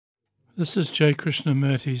This is J.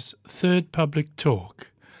 Krishnamurti's third public talk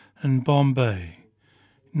in Bombay,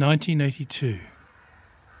 1982.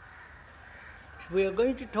 We are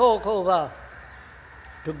going to talk over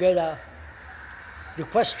together the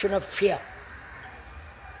question of fear.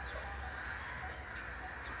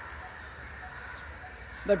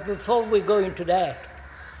 But before we go into that,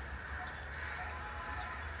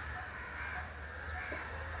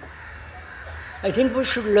 I think we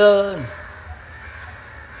should learn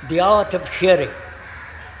the art of hearing,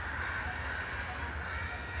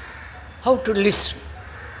 how to listen,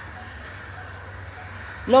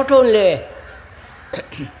 not only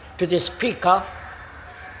to the speaker,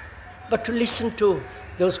 but to listen to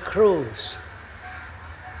those crows,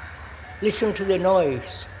 listen to the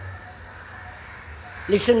noise,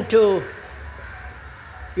 listen to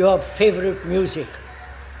your favorite music,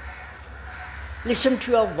 listen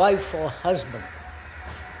to your wife or husband.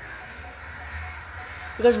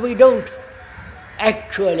 Because we don't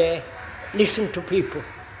actually listen to people.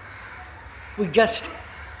 We just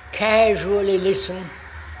casually listen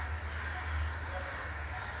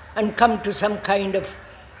and come to some kind of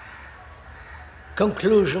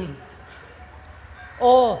conclusion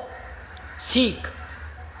or seek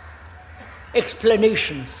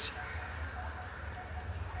explanations.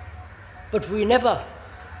 But we never,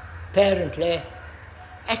 apparently,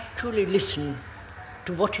 actually listen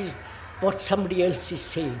to what somebody else is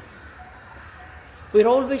saying. We're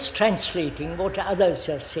always translating what others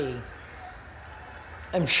are saying.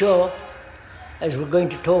 I'm sure, as we're going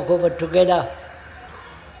to talk over together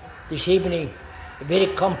this evening, a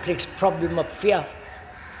very complex problem of fear,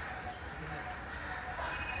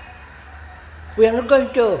 we are not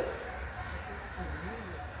going to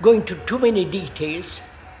go into too many details,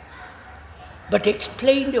 but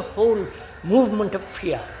explain the whole movement of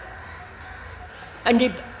fear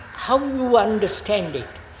and how you understand it,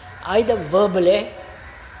 either verbally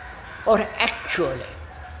or actually.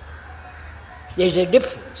 There's a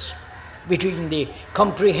difference between the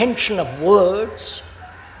comprehension of words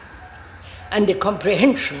and the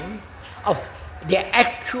comprehension of the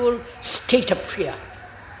actual state of fear.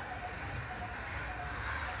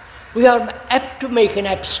 We are apt to make an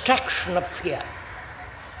abstraction of fear.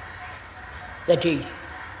 That is,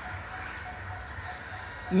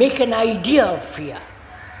 make an idea of fear.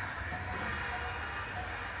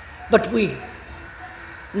 But we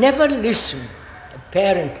never listen,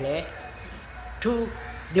 apparently, to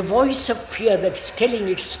the voice of fear that's telling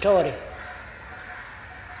its story.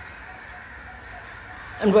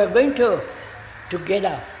 And we're going to,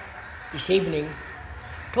 together this evening,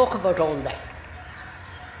 talk about all that.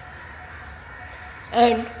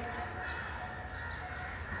 And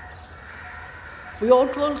we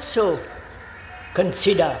ought to also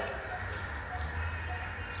consider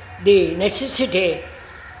the necessity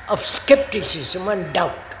of skepticism and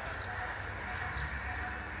doubt.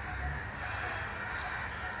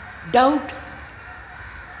 Doubt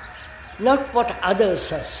not what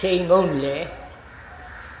others are saying only,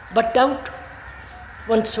 but doubt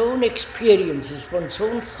one's own experiences, one's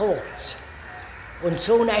own thoughts, one's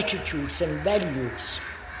own attitudes and values.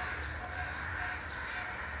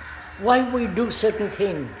 Why we do certain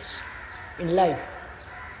things in life,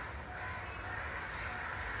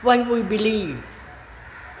 why we believe.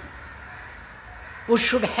 We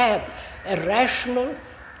should have a rational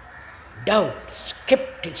doubt,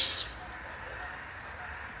 skepticism.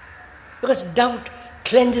 Because doubt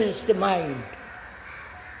cleanses the mind.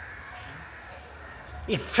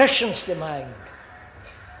 It freshens the mind.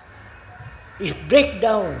 It breaks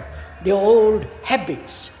down the old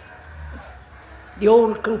habits, the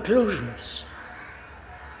old conclusions,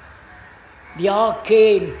 the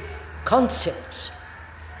arcane concepts.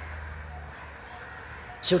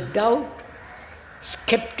 So doubt,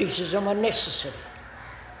 skepticism are necessary.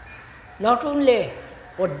 Not only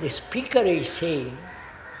what the speaker is saying,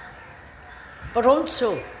 but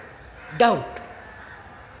also doubt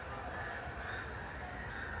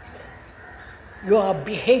your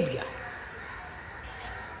behavior,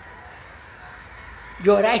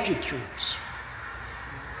 your attitudes,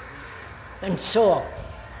 and so on.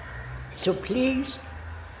 So please,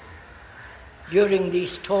 during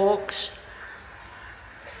these talks,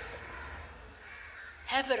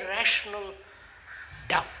 have a rational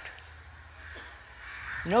doubt.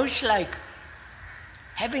 You know, it's like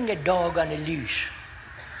having a dog on a leash.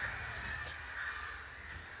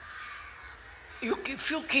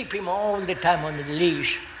 If you keep him all the time on the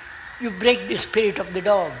leash, you break the spirit of the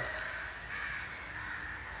dog.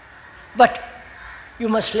 But you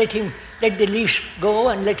must let the leash go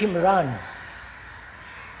and let him run.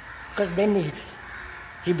 Because then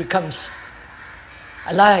he becomes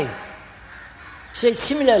alive. So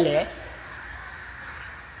similarly,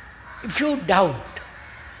 if you doubt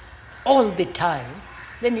all the time,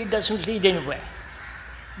 then it doesn't lead anywhere.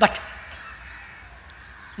 But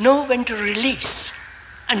know when to release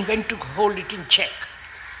and when to hold it in check.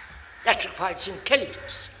 That requires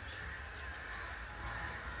intelligence.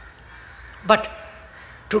 But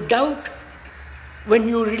to doubt when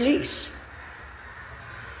you release,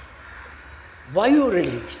 why you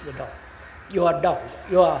release the doubt? Your doubt,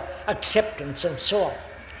 your acceptance and so on,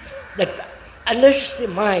 that alerts the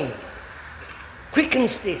mind,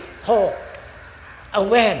 quickens the thought,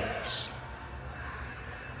 awareness.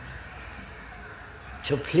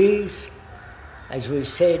 So please, as we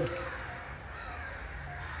said,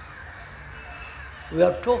 we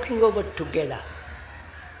are talking over together.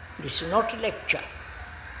 This is not a lecture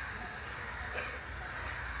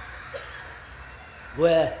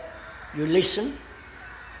where you listen,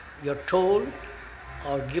 you're told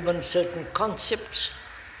or given certain concepts,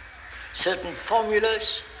 certain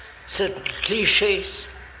formulas, certain cliches,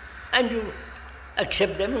 and you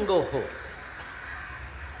accept them and go home.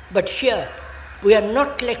 But here, we are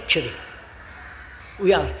not lecturing.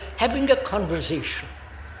 We are having a conversation,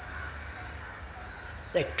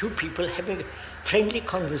 like two people having a friendly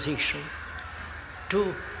conversation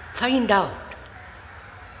to find out,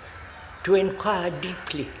 to inquire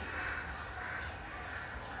deeply.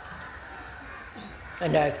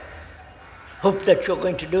 And I hope that you're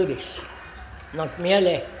going to do this, not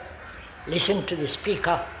merely listen to the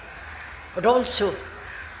speaker, but also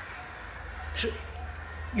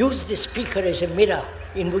use the speaker as a mirror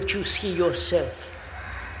in which you see yourself.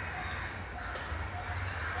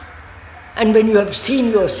 And when you have seen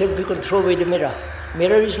yourself, you can throw away the mirror.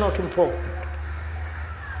 Mirror is not important.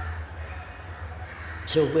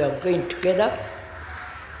 So we are going together,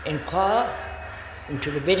 inquire into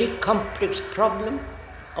the very complex problem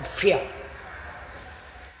of fear.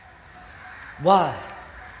 Why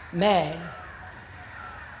man,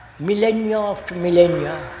 millennia after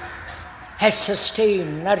millennia, has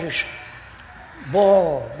sustained, nourished,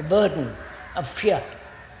 bore the burden of fear.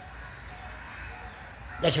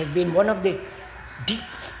 That has been one of the deep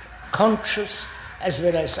conscious as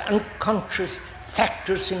well as unconscious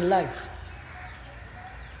factors in life.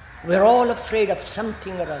 We're all afraid of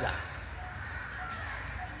something or other.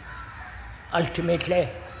 Ultimately,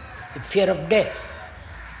 the fear of death,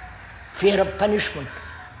 fear of punishment.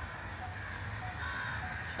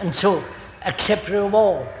 And so, accept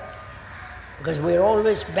reward, because we're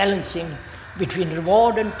always balancing between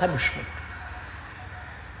reward and punishment.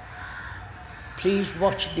 Please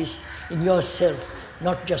watch this in yourself,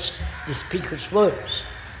 not just the speaker's words.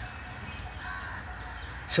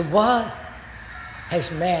 So why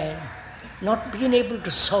has man not been able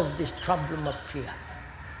to solve this problem of fear?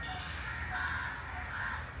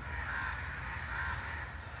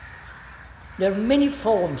 There are many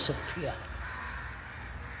forms of fear.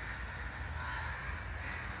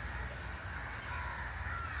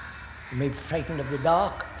 You may be frightened of the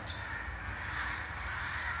dark.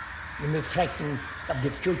 You may be frightened of the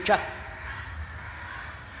future,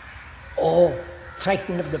 or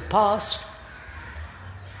frightened of the past,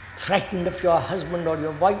 frightened of your husband or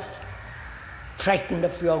your wife, frightened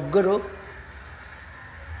of your guru.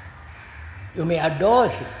 You may adore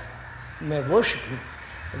him, you may worship him.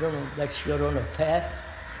 I don't know, that's your own affair.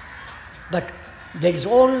 But there is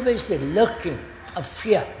always the lurking of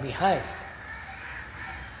fear behind.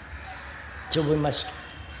 So we must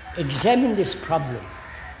examine this problem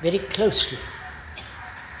very closely.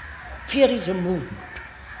 Fear is a movement.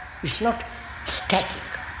 It's not static.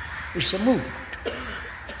 It's a movement.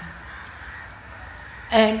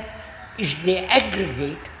 And is the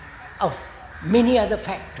aggregate of many other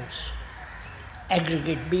factors.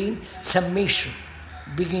 Aggregate being summation,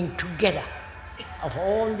 bringing together of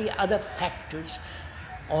all the other factors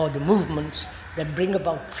or the movements that bring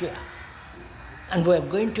about fear. And we're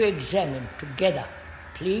going to examine together,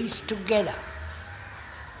 please together,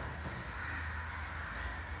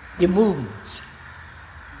 the movements.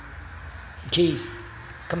 It is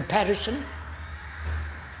comparison,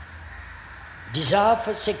 desire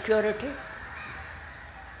for security.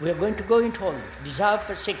 We are going to go into all this. Desire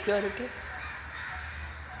for security,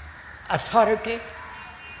 authority,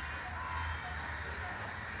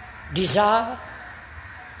 desire,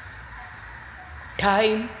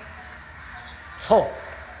 time, thought.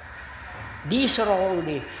 These are all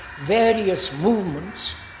the various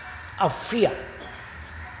movements of fear.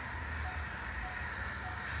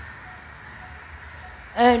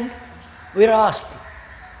 And we're asking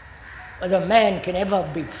whether man can ever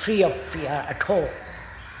be free of fear at all.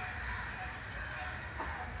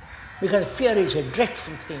 Because fear is a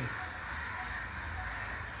dreadful thing.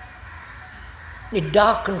 It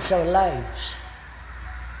darkens our lives.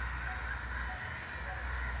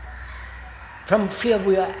 From fear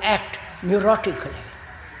we act neurotically.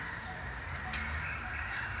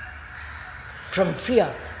 From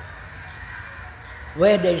fear,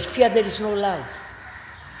 where there is fear, there is no love.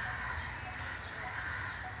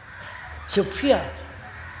 So fear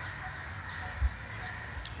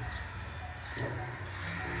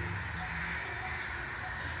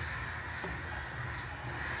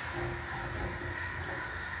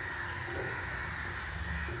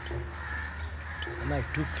Am I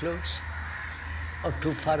too close or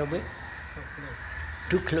too far away?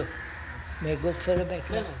 Too close. May I go further back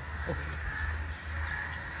now? Okay.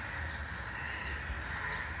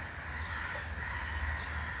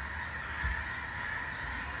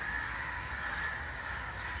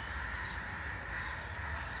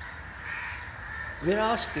 We are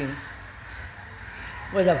asking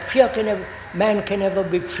whether man can ever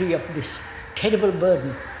be free of this terrible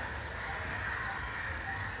burden.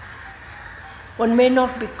 One may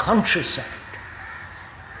not be conscious of it.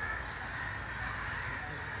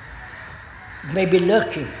 It may be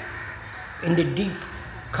lurking in the deep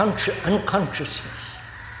unconsciousness,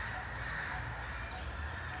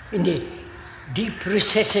 in the deep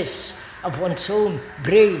recesses of one's own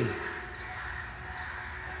brain.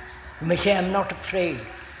 You may say, I'm not afraid,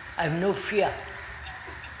 I have no fear.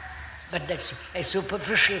 But that's a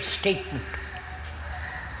superficial statement.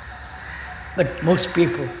 But most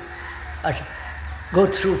people go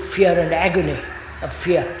through fear and agony of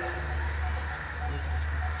fear.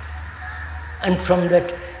 And from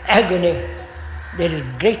that agony, there is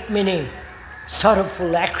a great many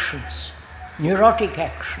sorrowful actions, neurotic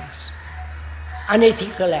actions,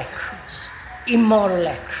 unethical actions, immoral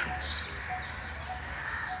actions.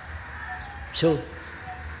 So,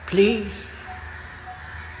 please,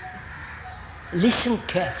 listen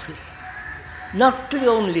carefully. Not to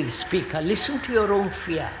only the speaker, listen to your own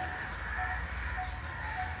fear.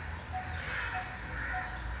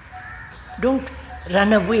 Don't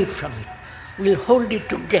run away from it. We'll hold it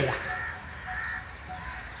together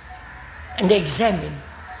and examine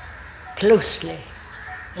closely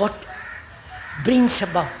what brings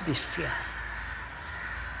about this fear.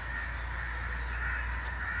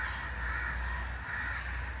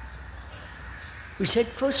 We said,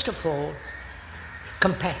 first of all,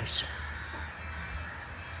 comparison.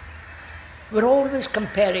 We're always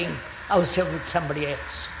comparing ourselves with somebody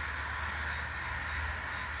else.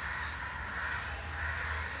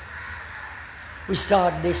 We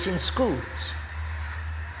start this in schools.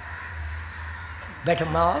 Better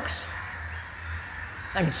marks,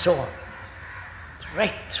 and so on.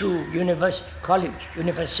 Right through college,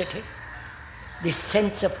 university, this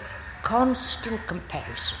sense of constant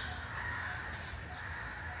comparison.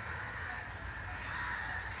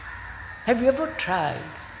 Have you ever tried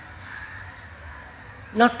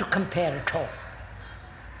not to compare at all?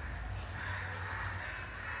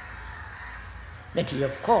 That is,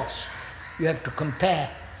 of course, you have to compare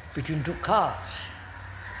between two cars,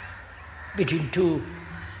 between two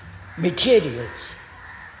materials.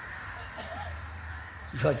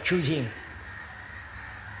 If you are choosing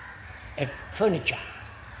a furniture,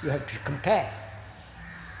 you have to compare.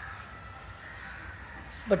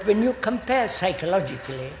 But when you compare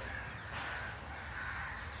psychologically,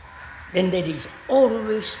 then there is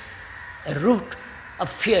always a root of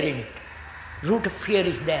fear in it. Root of fear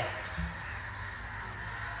is there.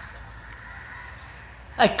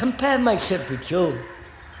 I compare myself with you.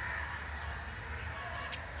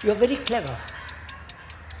 You are very clever,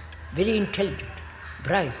 very intelligent,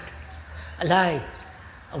 bright, alive,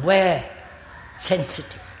 aware,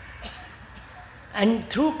 sensitive. And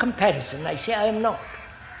through comparison, I say I am not.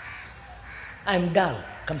 I am dull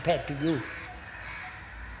compared to you.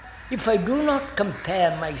 If I do not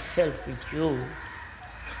compare myself with you,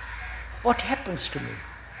 what happens to me?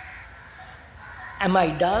 Am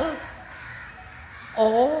I dull?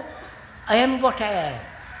 Or I am what I am?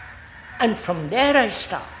 And from there I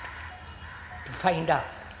start to find out.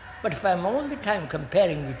 But if I'm all the time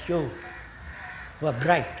comparing with you, who are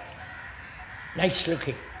bright, nice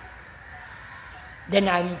looking, then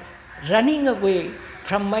I'm running away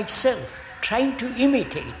from myself, trying to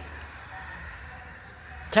imitate,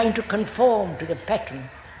 trying to conform to the pattern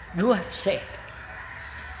you have set.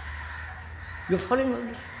 You following all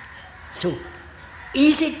this? So,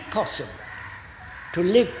 is it possible to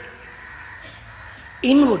live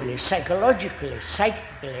inwardly, psychologically,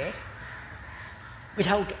 psychically,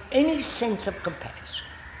 without any sense of comparison?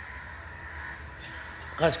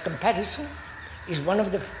 Because comparison is one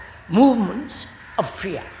of the movements of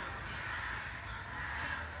fear.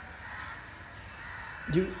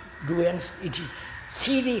 Do we understand?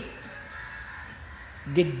 See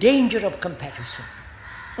the danger of comparison,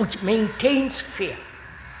 which maintains fear.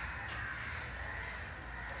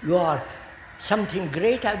 You are something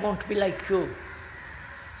great, I want to be like you.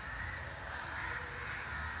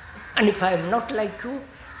 And if I am not like you,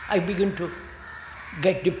 I begin to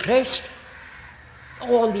get depressed.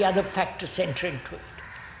 All the other factors enter into it.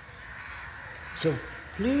 So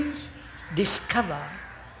please discover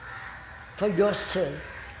for yourself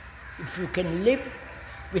if you can live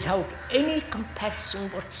without any comparison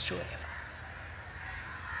whatsoever.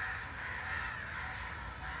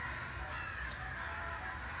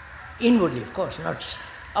 Inwardly, of course, not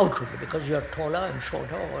outwardly, because you are taller and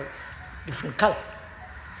shorter or different color.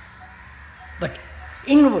 But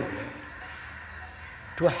inwardly,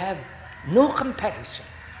 to have no comparison,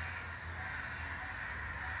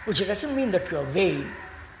 which doesn't mean that you are vain,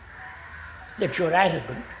 that you are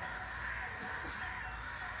arrogant,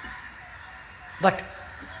 but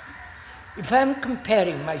if I am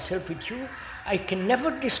comparing myself with you, I can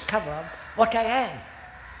never discover what I am.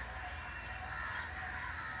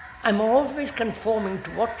 I'm always conforming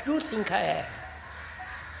to what you think I am.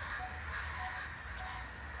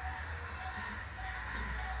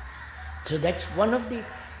 So that's one of the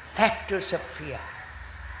factors of fear.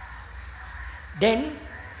 Then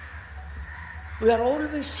we are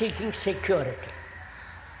always seeking security.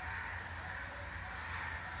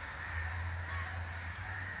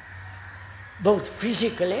 Both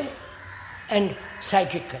physically and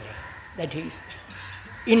psychically, that is,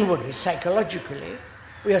 inwardly, psychologically,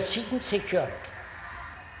 we are seeking security.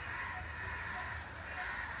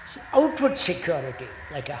 So outward security,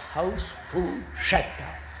 like a house, food, shelter,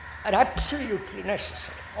 are absolutely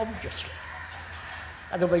necessary, obviously.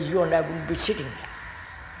 Otherwise you and I wouldn't be sitting here.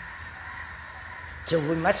 So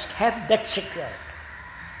we must have that security.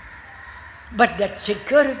 But that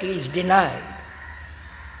security is denied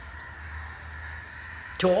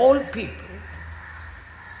to all people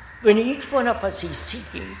when each one of us is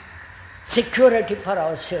seeking security for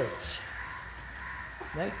ourselves.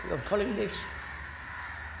 Right? You are following this?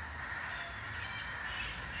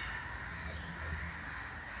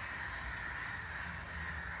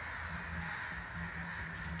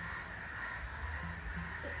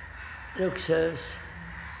 Look, sirs,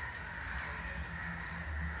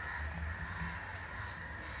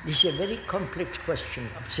 this is a very complex question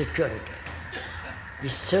of security.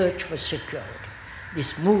 This search for security,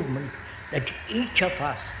 this movement that each of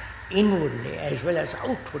us inwardly as well as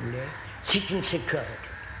outwardly seeking security.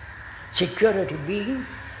 Security being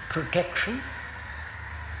protection,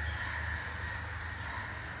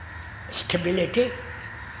 stability,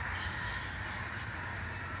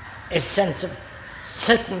 a sense of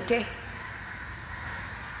certainty,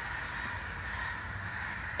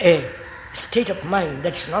 a state of mind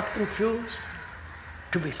that's not confused,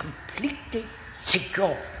 to be completely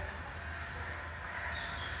secure.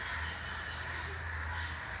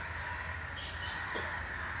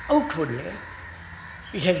 Outwardly,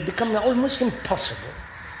 it has become almost impossible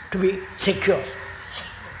to be secure,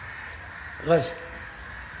 because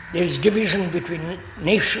there is division between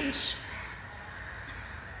nations,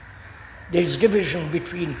 there is division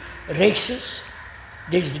between races,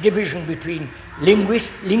 there is division between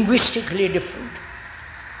linguistically different.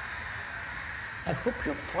 I hope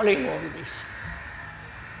you're following all this.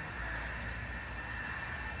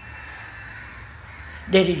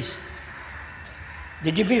 There is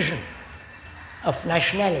the division of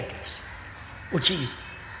nationalities, which is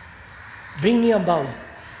bringing about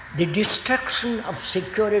the destruction of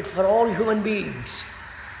security for all human beings.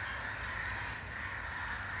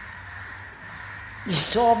 This is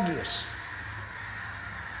so obvious.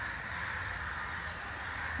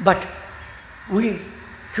 But we,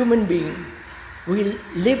 human beings, will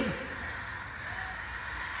live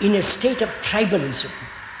in a state of tribalism.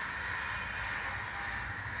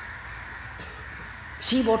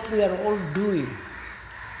 See what we are all doing.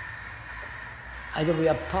 Either we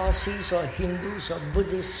are Parsis or Hindus or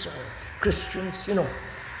Buddhists or Christians,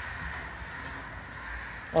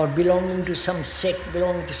 or belonging to some sect,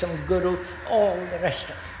 belonging to some guru, all the rest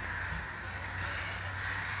of it.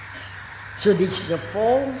 So this is a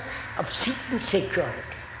form of seeking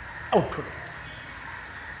security, outwardly.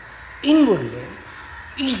 Inwardly,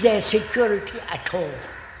 is there security at all?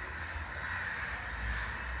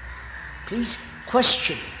 Please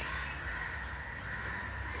question it.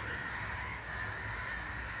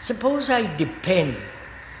 Suppose I depend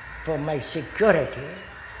for my security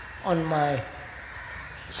on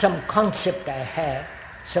some concept I have,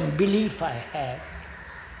 some belief I have.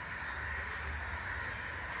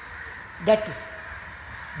 That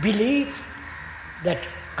belief that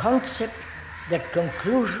concept, that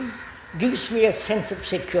conclusion gives me a sense of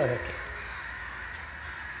security.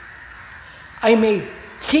 I may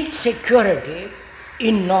seek security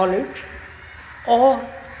in knowledge or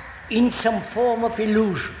in some form of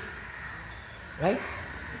illusion, right?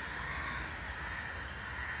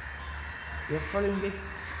 You're following the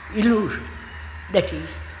illusion. That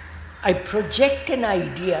is, I project an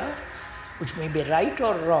idea, which may be right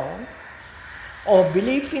or wrong, or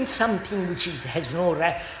belief in something which has no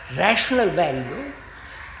rational value,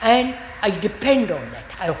 and I depend on that.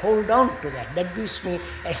 I hold on to that. That gives me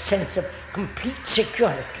a sense of complete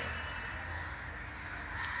security.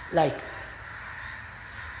 Like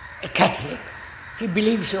a Catholic, he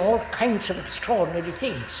believes in all kinds of extraordinary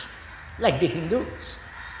things, like the Hindus.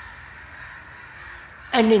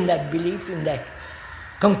 And in that belief, in that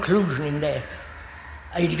conclusion, in their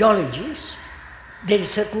ideologies, there is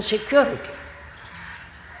certain security.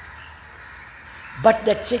 But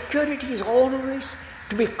that security is always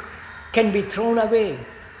can be thrown away,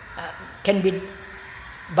 can be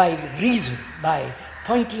by reason, by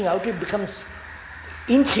pointing out, it becomes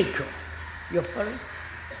insecure. You're following?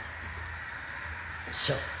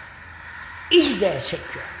 So, is there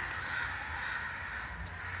security?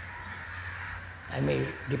 I may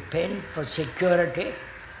depend for security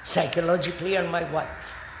psychologically on my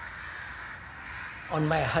wife, on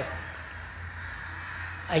my husband.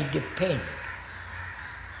 I depend.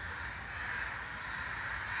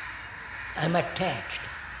 I'm attached.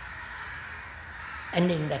 And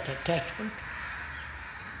in that attachment,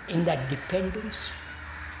 in that dependence,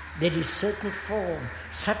 there is certain form,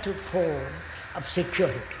 subtle form of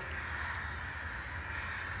security.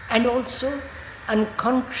 And also,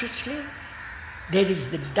 unconsciously, there is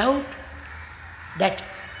the doubt that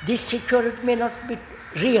this security may not be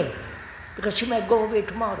real, because she might go away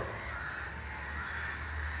tomorrow.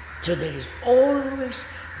 So there is always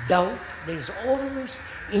doubt, there is always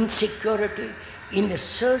insecurity in the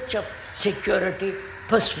search of security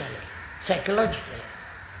personally, psychologically.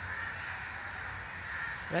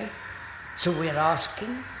 Right? So we are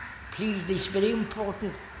asking, please, this is very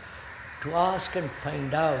important to ask and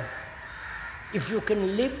find out if you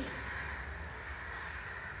can live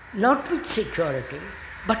not with security,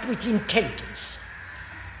 but with intelligence.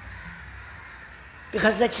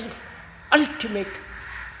 Because that's the ultimate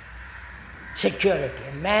security,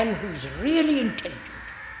 a man who is really intelligent.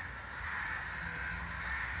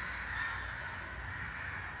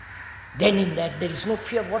 Then in that there is no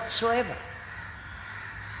fear whatsoever.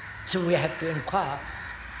 So we have to inquire,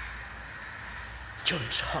 Joe,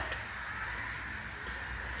 it's hot.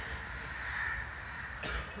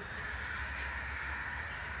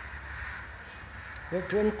 We have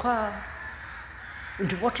to inquire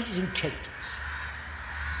into what is intelligence.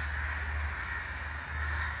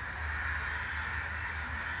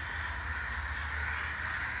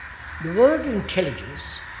 The word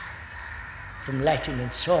intelligence, from Latin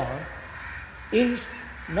and so on, is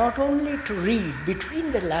not only to read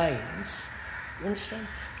between the lines, you understand?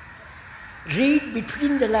 Read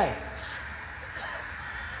between the lines.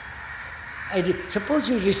 Suppose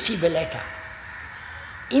you receive a letter.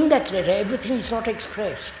 In that letter, everything is not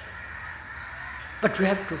expressed. But we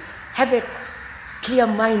have to have a clear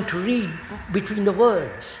mind to read between the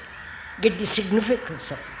words, get the significance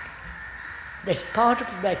of it. That's part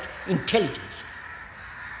of that intelligence.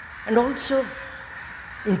 And also,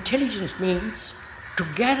 intelligence means to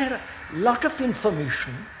gather a lot of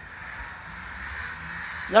information,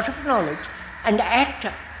 lot of knowledge, and act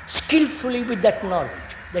skillfully with that knowledge.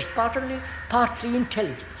 That's partly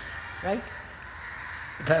intelligence, right?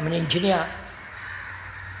 If I'm an engineer,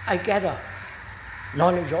 I gather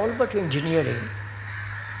knowledge all about engineering,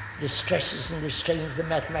 the stresses and the strains, the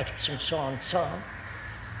mathematics and so on and so on.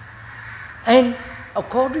 And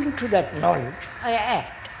according to that knowledge, I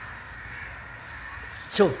act.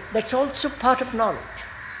 So that's also part of knowledge.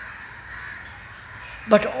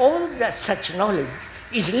 But all that such knowledge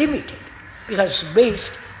is limited because it's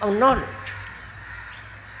based on knowledge.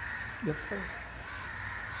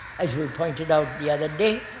 As we pointed out the other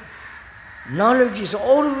day, knowledge is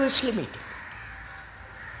always limited.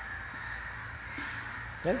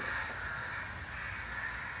 Right?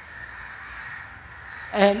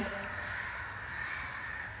 And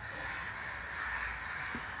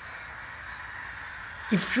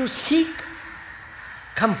if you seek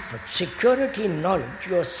comfort, security in knowledge,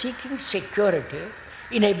 you are seeking security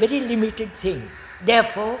in a very limited thing.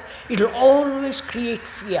 Therefore, it will always create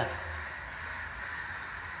fear.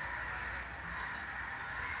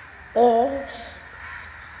 Or,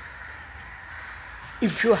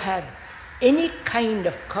 if you have any kind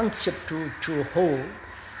of concept to hold,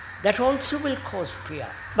 that also will cause fear.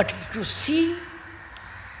 But if you see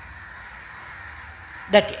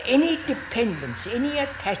that any dependence, any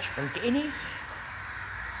attachment, any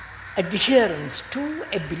adherence to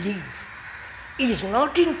a belief is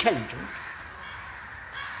not intelligent,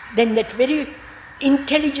 then that very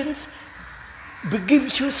intelligence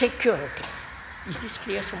gives you security. Is this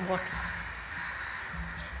clear somewhat?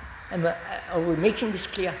 Are we making this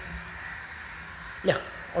clear? Yeah,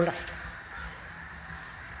 all right.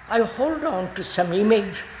 I hold on to some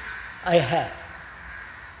image I have.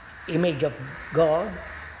 Image of God,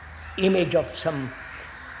 image of some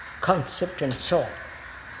concept and so on.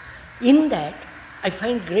 In that, I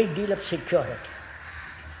find great deal of security.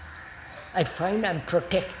 I find I'm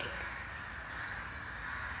protected.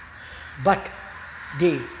 But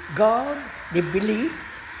the God, the belief,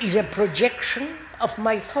 is a projection of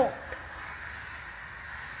my thought.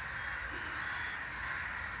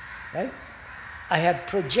 Right? I have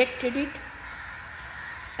projected it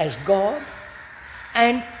as God,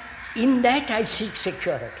 and in that I seek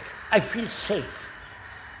security. I feel safe.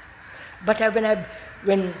 But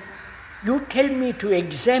when you tell me to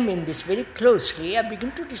examine this very closely, I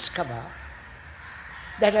begin to discover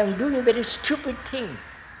that I'm doing a very stupid thing,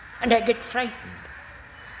 and I get frightened.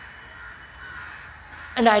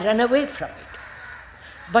 And I run away from it.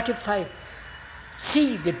 But if I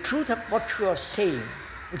see the truth of what you are saying,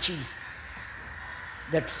 which is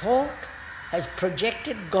that thought has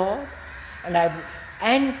projected God, and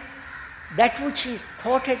that which is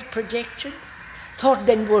thought has projected, thought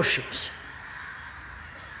then worships,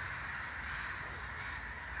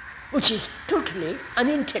 which is totally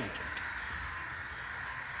unintelligent.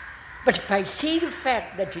 But if I see the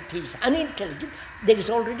fact that it is unintelligent, there is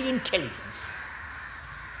already intelligence.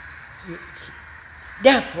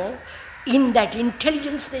 Therefore, in that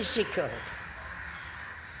intelligence there is security.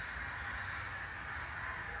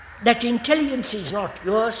 That intelligence is not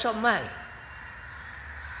yours or mine.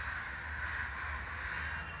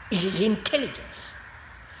 It is intelligence.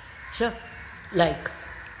 So, like,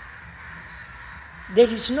 there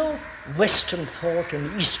is no Western thought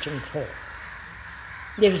and Eastern thought.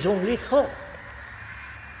 There is only thought.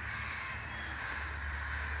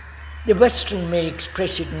 The Western may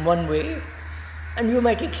express it in one way, and you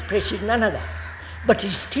might express it in another. But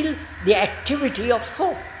it's still the activity of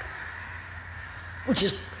thought, which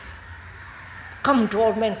is common to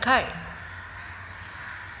all mankind.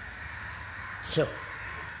 So,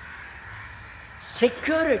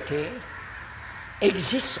 security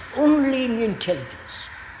exists only in intelligence,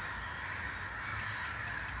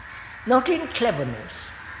 not in cleverness,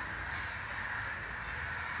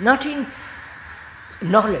 not in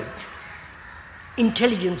knowledge.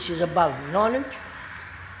 Intelligence is about knowledge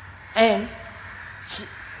and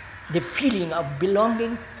the feeling of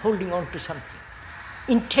belonging, holding on to something.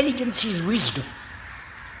 Intelligence is wisdom.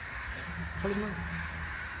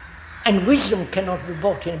 And wisdom cannot be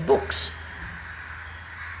bought in books.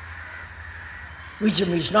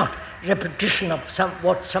 Wisdom is not repetition of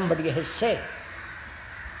what somebody has said.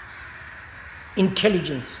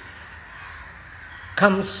 Intelligence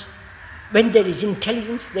comes, when there is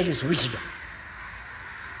intelligence, there is wisdom.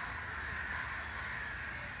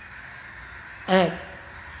 And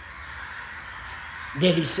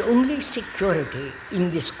there is only security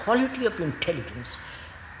in this quality of intelligence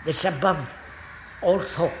that's above all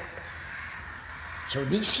thought. So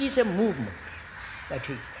this is a movement. That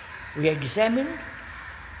is, we examine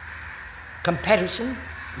comparison,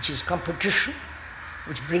 which is competition,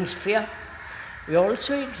 which brings fear. We are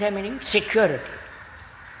also examining security,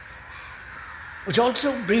 which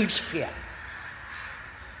also breeds fear.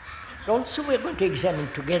 Also, we are going to examine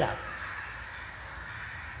together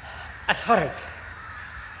authority.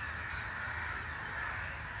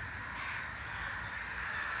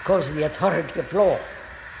 Of course, the authority of law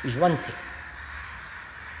is one thing.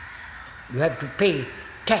 You have to pay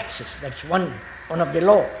taxes, that's one of the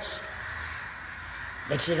laws.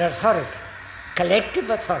 That's an authority, collective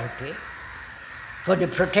authority for the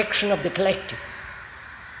protection of the collective.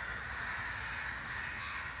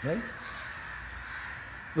 Right?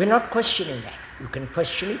 We're not questioning that. You can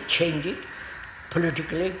question it, change it,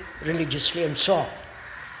 politically, religiously, and so on.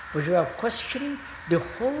 But we are questioning the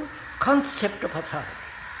whole concept of authority,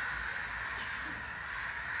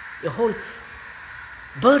 the whole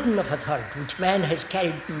burden of authority which man has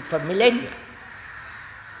carried for millennia.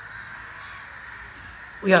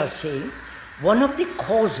 We are saying one of the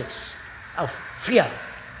causes of fear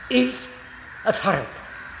is authority.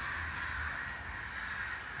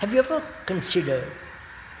 Have you ever considered,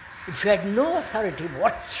 if you had no authority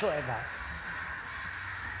whatsoever,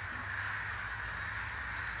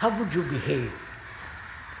 how would you behave?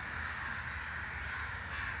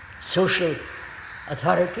 social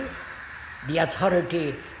authority, the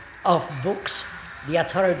authority of books, the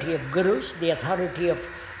authority of gurus, the authority of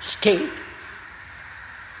state,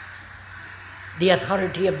 the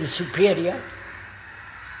authority of the superior,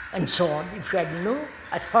 and so on. If you had no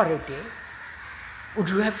authority, would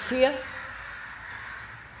you have fear?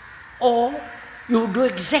 Or you would do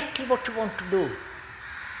exactly what you want to do,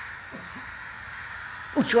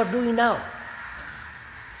 which you are doing now.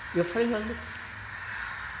 You're following all this?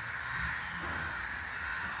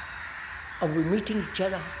 Are we meeting each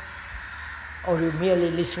other? Or are you merely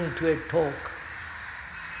listening to a talk?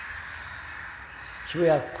 So we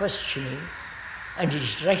are questioning, and it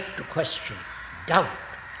is right to question, doubt,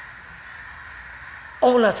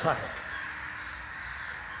 all authority.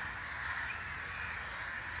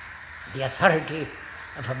 The authority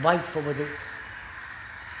of a wife over the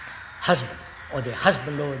husband, or the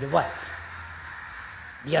husband over the wife.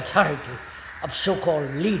 The authority of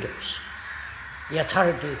so-called leaders. The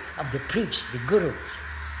authority of the priests, the gurus.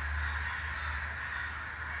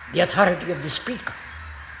 The authority of the speaker.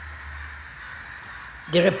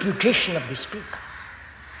 The reputation of the speaker,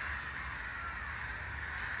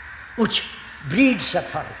 which breeds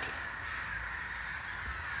authority.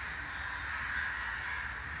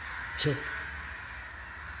 So,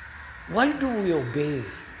 why do we obey?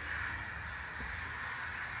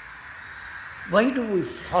 Why do we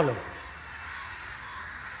follow?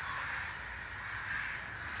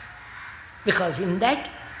 Because in that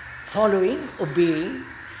following, obeying,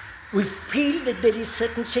 we feel that there is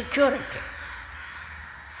certain security.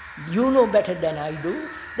 You know better than I do,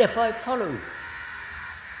 therefore I follow you.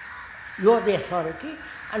 You are the authority,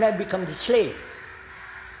 and I become the slave.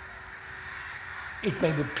 It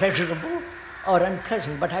may be pleasurable or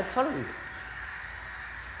unpleasant, but I follow you.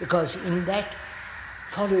 Because in that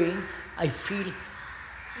following, I feel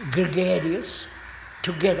gregarious,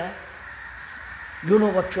 together. You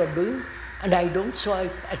know what you are doing, and I don't, so I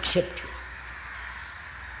accept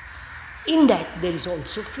you. In that, there is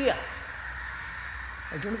also fear.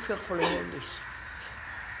 I don't know if you are following all this.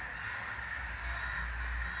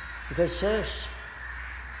 Because, sirs,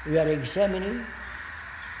 we are examining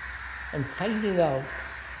and finding out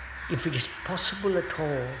if it is possible at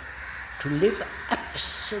all to live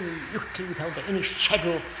absolutely without any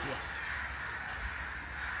shadow of fear.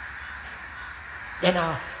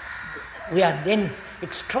 Then we are then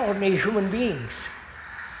extraordinary human beings.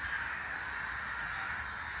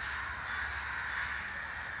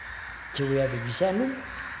 So we have examined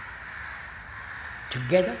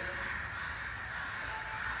together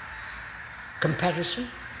comparison,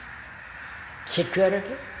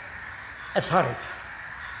 security, authority.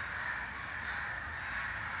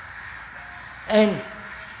 And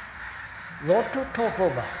we ought to talk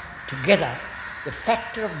over together the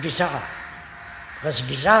factor of desire, because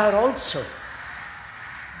desire also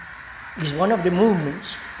is one of the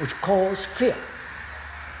movements which cause fear.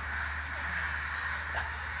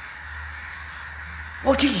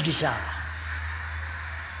 What is desire?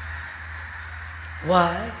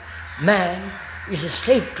 Why man is a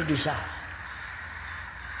slave to desire?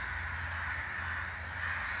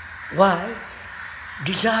 Why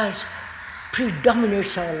desire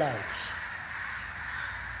predominates our lives?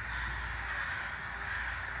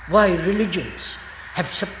 Why religions have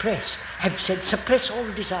said suppress all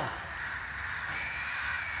desire?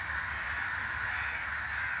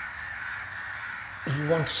 If you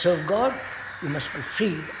want to serve God, you must be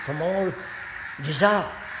freed from all desire,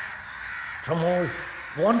 from all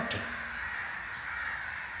wanting.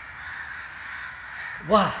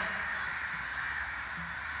 Why?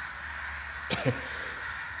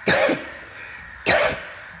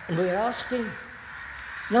 And we are asking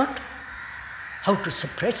not how to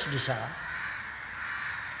suppress desire,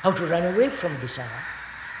 how to run away from desire,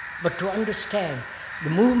 but to understand the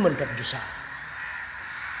movement of desire.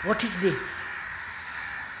 What is the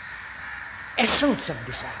essence of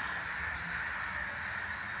desire?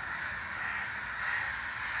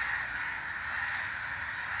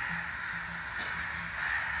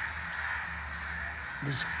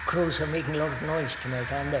 These crows are making a lot of noise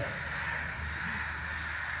tonight, aren't they?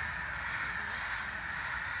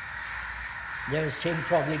 They're saying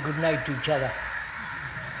probably good night to each other.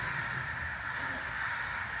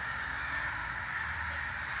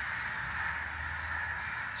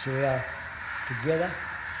 So we are together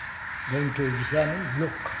going to examine,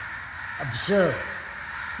 look, observe,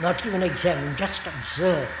 not even examine, just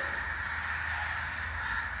observe.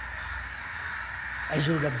 As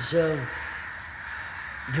you would observe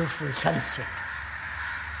beautiful sunset,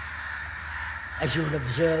 as you would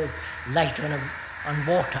observe light on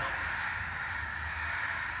water,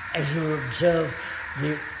 as you would observe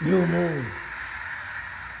the new moon,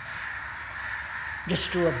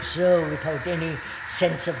 just to observe without any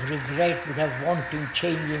sense of regret, without wanting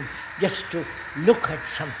changing, just to look at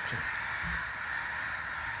something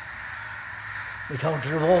without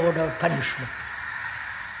reward or punishment.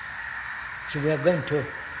 So we are going to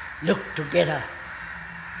look together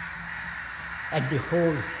at the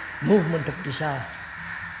whole movement of desire,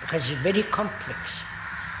 because it's very complex.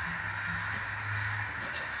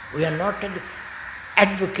 We are not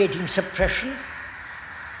advocating suppression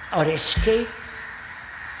or escape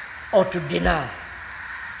or to deny.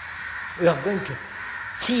 We are going to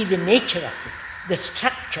see the nature of it, the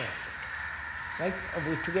structure of it. Right? Are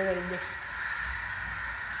we together in this?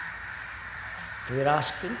 We are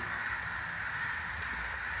asking,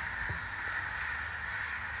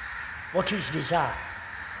 what is desire?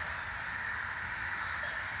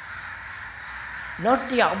 Not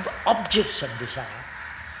the objects of desire.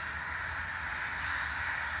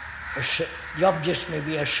 The objects may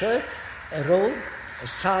be a shirt, a robe, a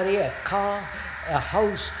sari, a car, a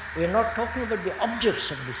house. We are not talking about the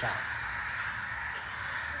objects of desire,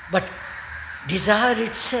 but desire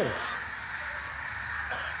itself,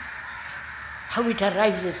 how it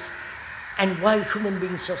arises and why human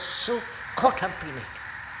beings are so caught up in it.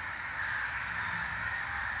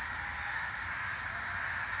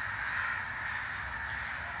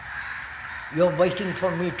 You're waiting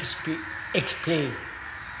for me to explain.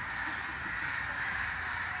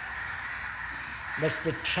 That's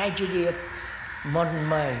the tragedy of modern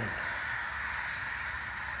mind.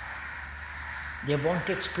 They want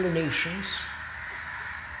explanations,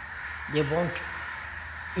 they want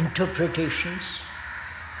interpretations,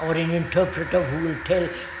 or an interpreter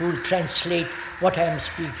who will translate what I am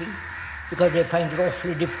speaking, because they find it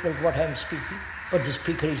awfully difficult what I am speaking, what the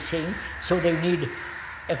speaker is saying, so they need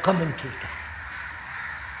a commentator.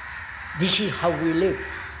 This is how we live.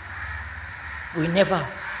 We never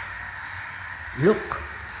look,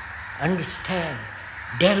 understand,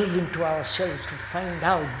 delve into ourselves to find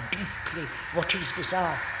out deeply what is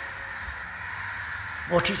desire,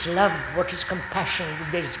 what is love, what is compassion,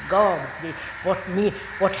 if there is God,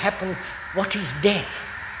 what happened, what is death.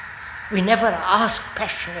 We never ask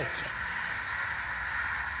passionately.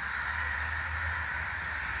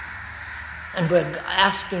 And we are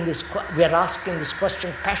asking this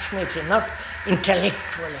question passionately, not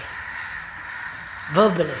intellectually,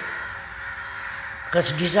 verbally.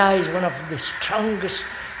 Because desire is one of the strongest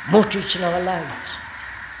motives in our lives.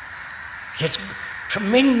 It has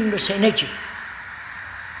tremendous energy.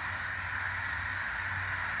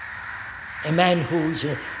 A man who's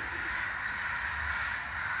in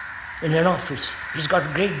an office, he's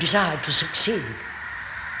got great desire to succeed.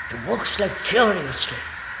 He works like furiously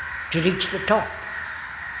to reach the top.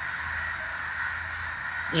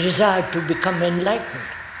 The desire to become enlightened,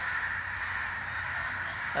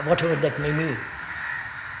 whatever that may mean.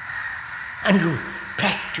 And you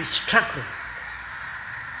practice, struggle,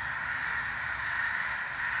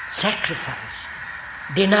 sacrifice,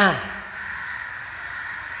 deny.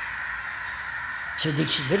 So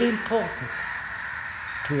this is very important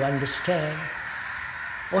to understand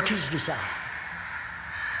what is desire,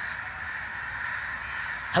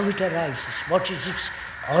 how it arises, what is its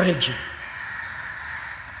origin.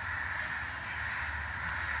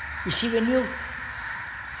 You see, when you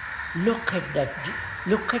look at that,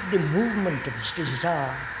 look at the movement of this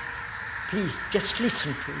desire, please just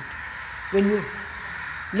listen to it. When you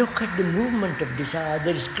look at the movement of desire,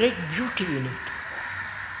 there is great beauty in it.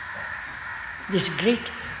 This great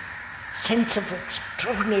sense of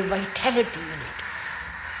extraordinary vitality in it.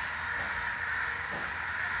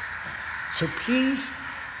 So please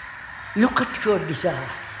look at your desire.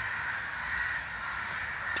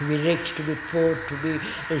 To be rich, to be poor, to be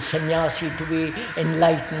a sannyasi, to be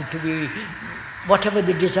enlightened, to be whatever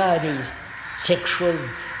the desire is, sexual,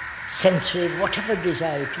 sensual, whatever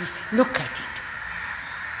desire it is, look at it.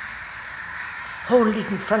 Hold it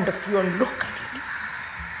in front of you and look at it.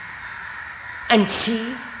 And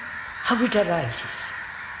see how it arises.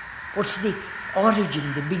 What's the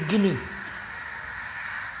origin, the beginning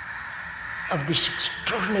of this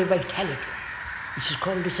extraordinary vitality, which is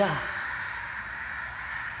called desire.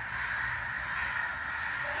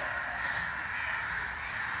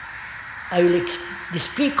 The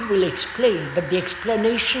speaker will explain, but the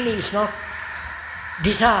explanation is not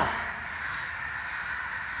desire.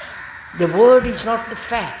 The word is not the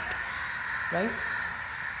fact, right?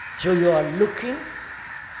 So you are looking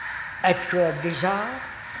at your desire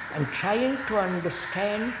and trying to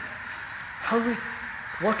understand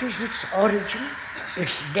what is its origin,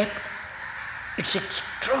 its depth, its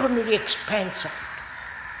extraordinary expanse of it.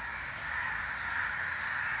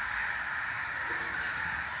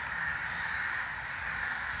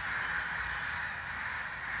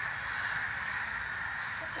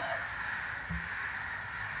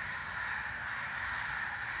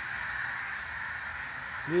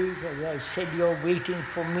 Please, as I said, you're waiting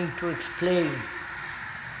for me to explain.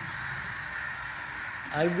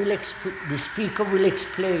 The speaker will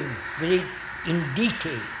explain very in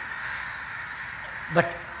detail. But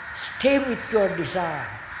stay with your desire.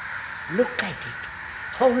 Look at it.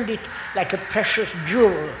 Hold it like a precious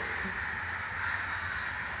jewel.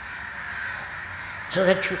 So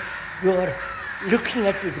that you are looking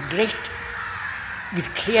at it with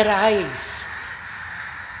clear eyes.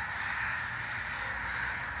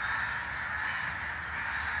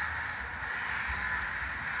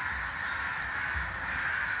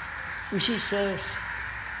 Rishi says,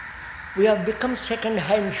 we have become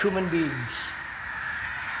second-hand human beings.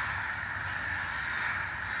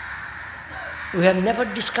 We have never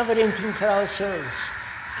discovered anything for ourselves.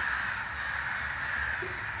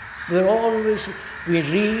 We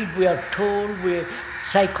read, we are told, we are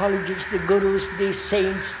psychologists, the gurus, the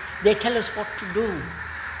saints, they tell us what to do.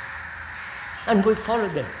 And we follow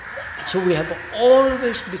them. So we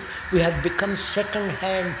have become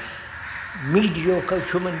second-hand, mediocre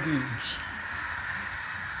human beings.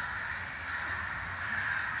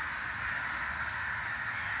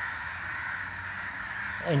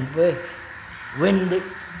 And when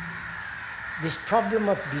this problem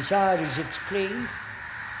of desire is explained,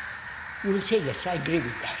 you will say, yes, I agree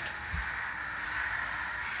with that.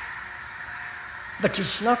 But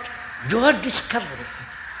it's not your discovery.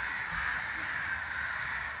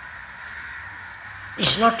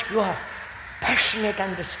 It's not your passionate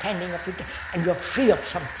understanding of it, and you're free of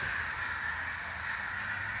something.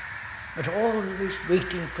 But always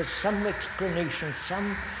waiting for some explanation,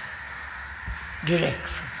 some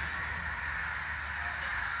direction.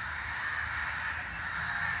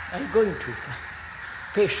 I'm going to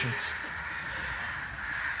patience.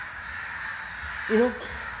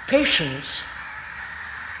 Patience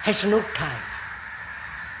has no time.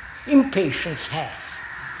 Impatience has.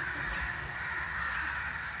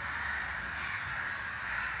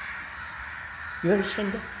 You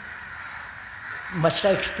understand that? Must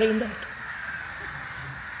I explain that?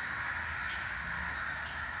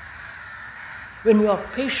 When you are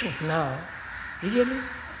patient now, really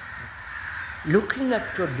looking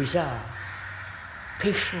at your desire,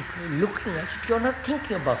 patiently looking at it, you're not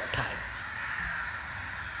thinking about time.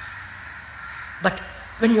 But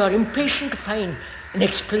when you are impatient to find an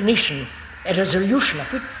explanation, a resolution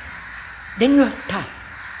of it, then you have time.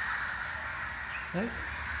 Right?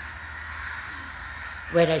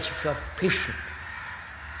 Whereas if you are patient,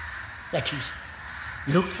 that is,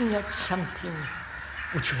 looking at something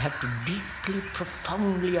which you have to deeply,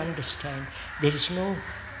 profoundly understand, there is no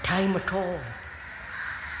time at all.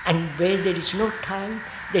 And where there is no time,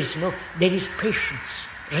 there is patience,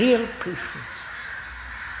 real patience.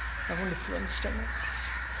 I wonder if you understand what it is.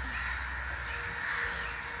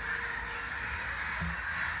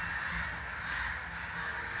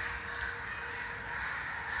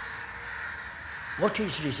 What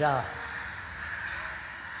is desire?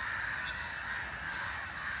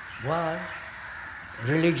 Why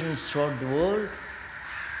religions throughout the world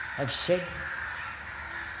have said,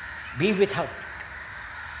 be without it.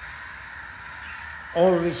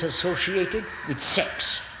 Always associated with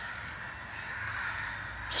sex.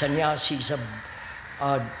 Sannyasis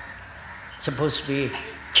are supposed to be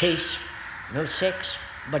chaste, no sex,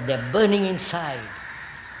 but they're burning inside.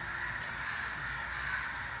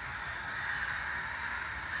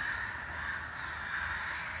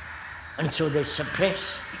 And so they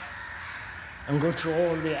suppress and go through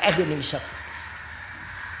all the agonies of it.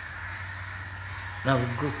 Now we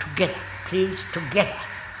go together, please, together.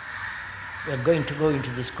 We are going to go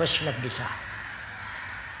into this question of desire.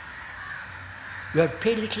 You have to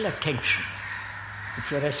pay little attention.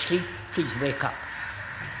 If you're asleep, please wake up.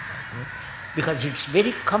 Because it's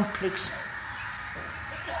very complex,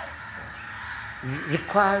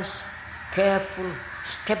 requires careful,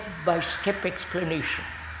 step-by-step explanation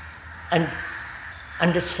and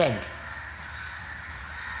understanding.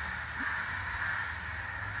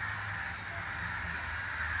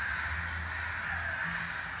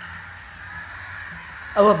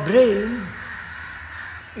 Our brain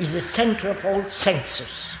is the center of all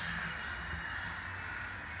senses.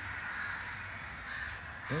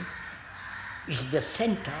 Is the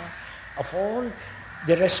center of all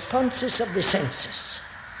the responses of the senses.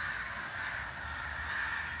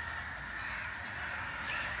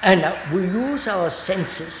 And we use our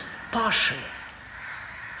senses partially.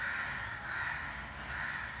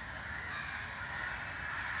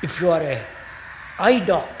 If you are an eye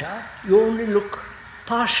doctor, you only look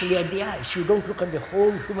partially at the eyes. You don't look at the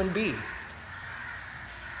whole human being.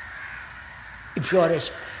 If you are a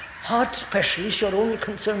heart specialist, you are only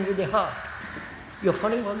concerned with the heart. You're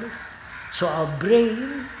following all this? So our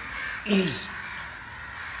brain is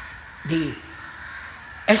the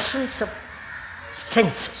essence of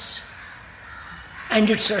senses and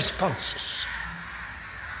its responses.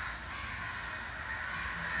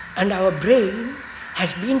 And our brain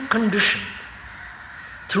has been conditioned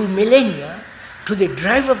through millennia to the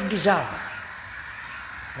drive of desire.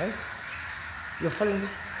 Right? You're following me?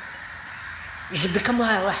 It's become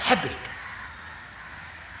our habit.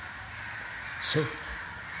 So,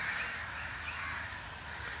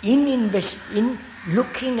 in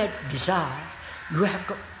looking at desire, you have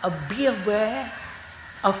to be aware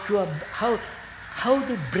of how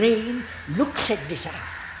the brain looks at desire,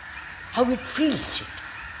 how it feels it,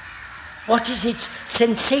 what is its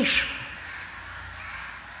sensation.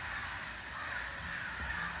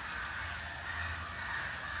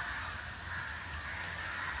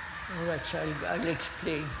 All right, so I'll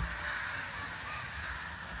explain.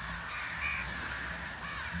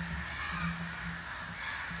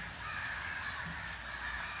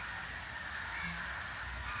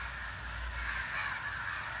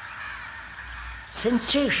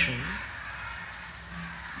 Sensation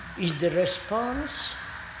is the response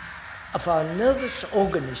of our nervous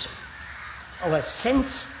organism, our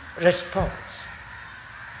sense response.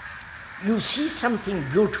 You see something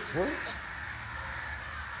beautiful,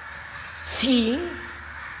 seeing,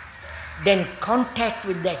 then contact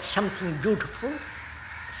with that something beautiful.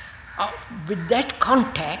 With that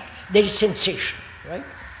contact, there is sensation, right?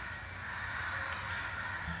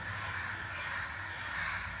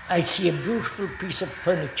 I see a beautiful piece of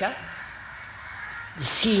furniture, the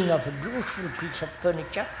seeing of a beautiful piece of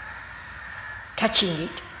furniture, touching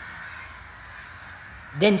it,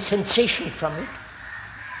 then sensation from it.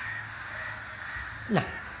 Now,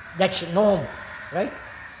 that's normal, right?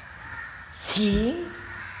 Seeing,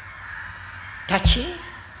 touching,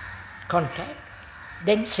 contact,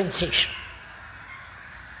 then sensation.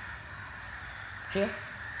 Clear?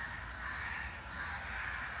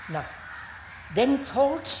 Now, then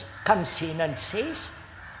thoughts comes in and says,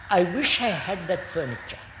 I wish I had that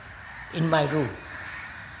furniture in my room.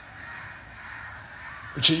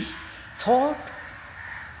 Which is, thought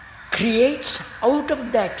creates out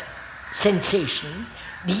of that sensation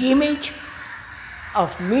the image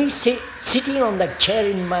of me sitting on that chair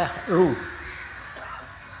in my room.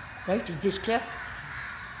 Right? Is this clear?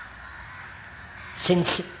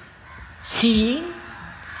 Seeing,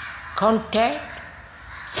 contact,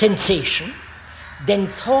 sensation, then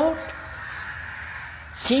thought,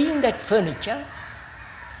 seeing that furniture,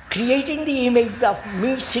 creating the image of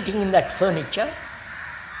me sitting in that furniture.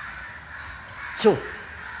 So,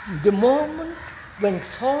 the moment when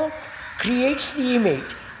thought creates the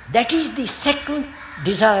image, that is the second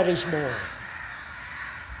desire is born.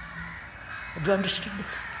 Have you understood this?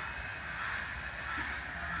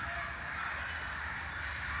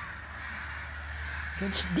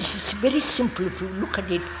 This is very simple if you look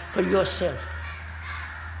at it for yourself.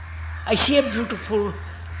 I see a beautiful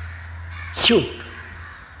suit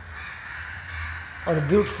or a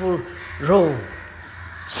beautiful robe,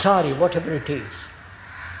 sari, whatever it is.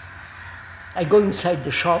 I go inside the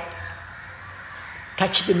shop,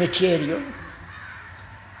 touch the material,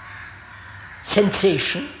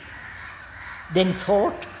 sensation, then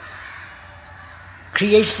thought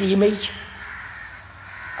creates the image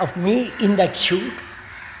of me in that suit.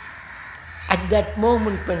 At that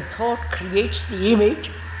moment when thought creates the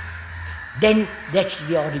image, then that's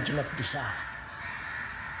the origin of desire.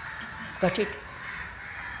 Got it?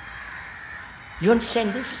 You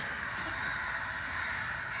understand this?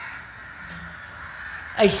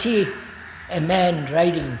 I see a man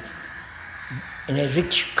riding in a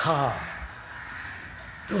rich car,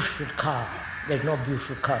 beautiful car. There are no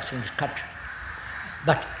beautiful cars in this country,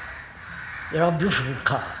 but there are beautiful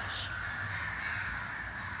cars.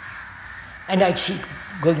 And I see it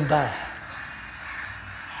going by.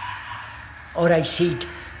 Or I see it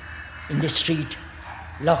in the street,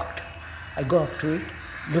 locked. I go up to it,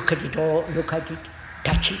 look at it,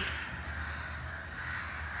 touch it.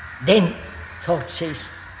 Then thought says,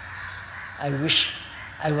 I wish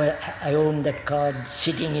I owned that car,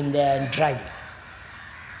 sitting in there and driving.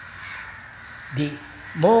 The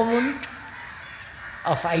moment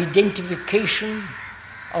of identification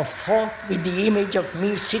of thought with the image of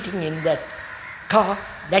me sitting in that car,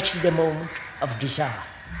 that's the moment of desire.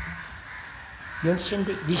 You understand?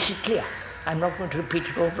 This is clear. I'm not going to repeat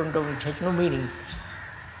it over and over, it has no meaning.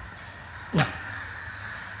 Now,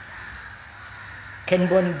 can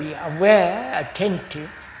one be aware, attentive?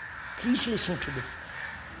 Please listen to this.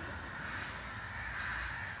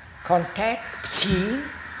 Contact, seeing,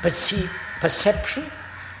 perception,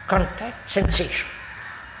 contact, sensation.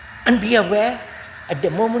 And be aware at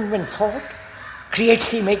the moment when thought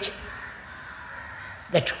creates the image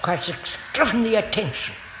that requires extraordinary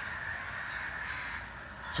attention,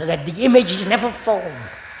 so that the image is never formed.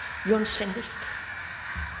 You understand this?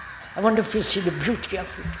 I wonder if you see the beauty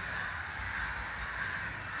of it.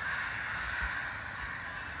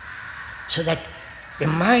 So that the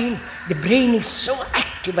mind, the brain is so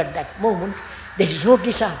active at that moment, there is no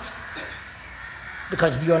desire.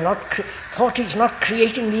 Because you are not, thought is not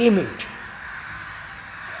creating the image.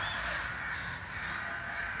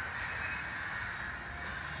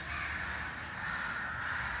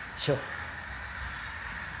 So,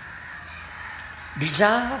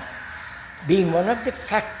 desire being one of the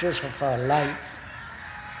factors of our life,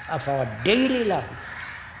 of our daily life,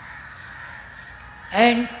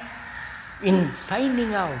 and in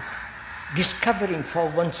finding out, discovering for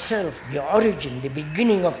oneself the origin, the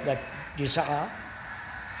beginning of that desire,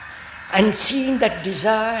 and seeing that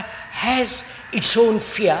desire has its own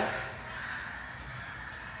fear,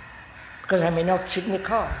 because I may not sit in the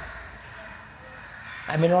car,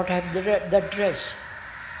 I may not have that dress,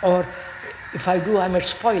 or if I do, I may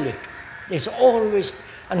spoil it. There's always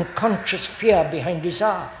unconscious fear behind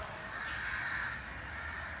desire.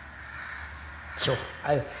 So,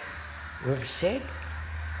 we've said,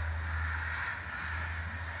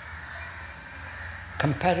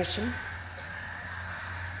 comparison,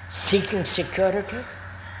 seeking security,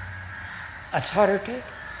 authority,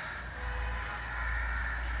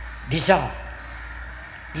 desire.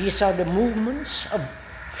 These are the movements of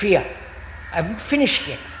fear. I haven't finished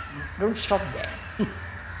yet. Don't stop there.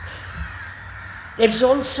 There is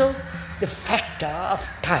also the factor of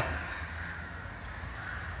time.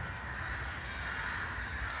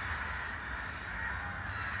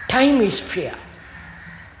 Time is fear.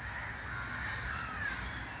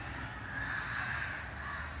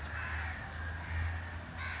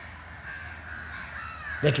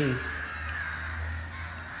 That is,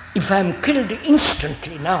 if I am killed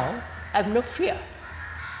instantly now, I have no fear.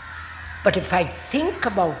 But if I think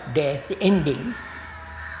about death ending,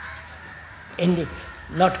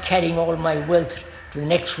 not carrying all my wealth to the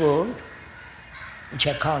next world, which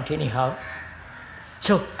I can't anyhow,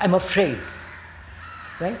 so I'm afraid,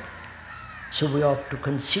 right? So we ought to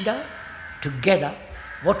consider together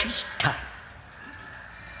what is time.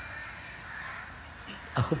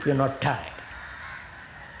 I hope you're not tired.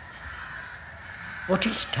 What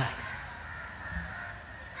is time?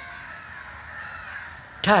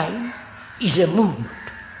 Time is a movement,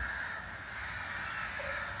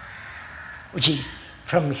 which is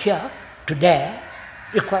from here to there,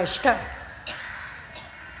 requires time.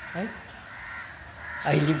 Right?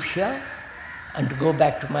 I live here and to go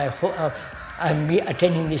back to my home, I'm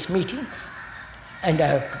attending this meeting and I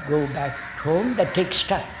have to go back home, that takes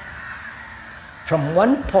time. From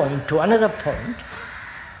one point to another point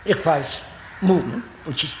requires movement,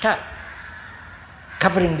 which is time.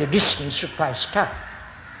 Covering the distance requires time.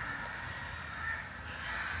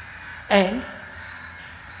 And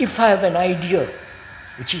if I have an ideal,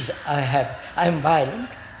 which is I am violent,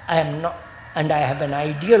 I am not, and I have an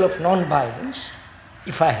ideal of non-violence,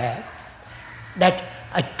 if I have,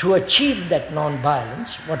 that to achieve that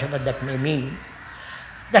non-violence, whatever that may mean,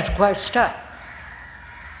 that requires time.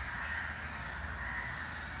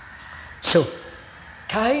 So,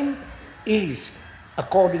 time is,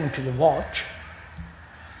 according to the watch,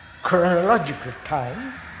 chronological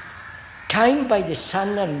time, time by the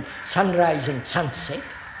sun and sunrise and sunset.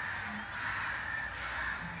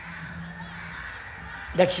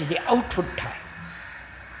 That is the outward time.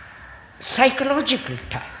 Psychological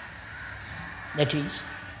time. That is,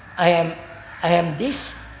 I am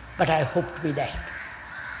this, but I hope to be that.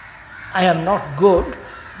 I am not good,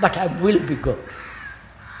 but I will be good.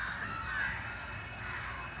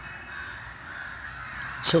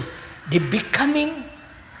 So, the becoming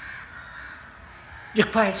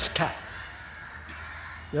requires time.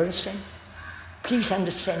 You understand? Please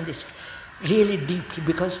understand this really deeply,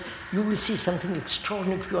 because you will see something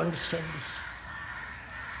extraordinary if you understand this.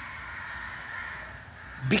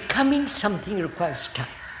 Becoming something requires time.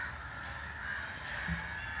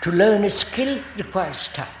 To learn a skill requires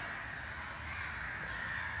time.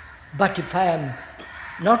 But if I am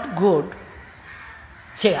not good,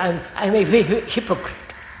 say I'm a hypocrite,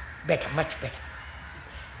 better, much better.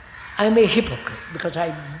 I'm a hypocrite because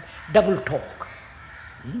I double talk.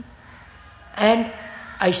 And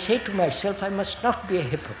I say to myself, I must not be a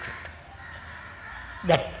hypocrite.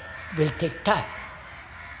 That will take time.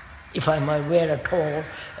 If I'm aware at all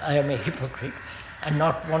I am a hypocrite and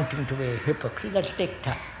not wanting to be a hypocrite, that will take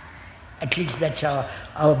time. At least that's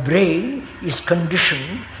our brain is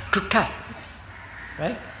conditioned to time,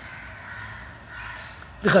 right?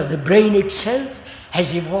 Because the brain itself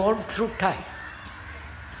has evolved through time.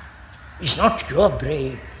 It's not your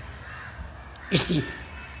brain. It's the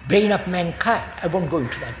brain of mankind. I won't go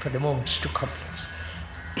into that for the moment, it's too complex.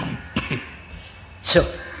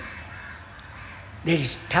 So, there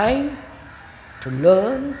is time to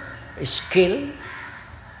learn a skill,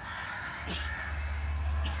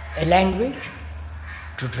 a language,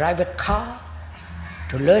 to drive a car,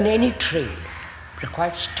 to learn any trade,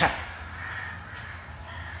 requires time.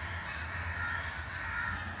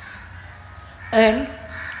 And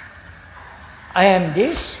I am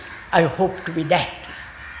this, I hope to be that.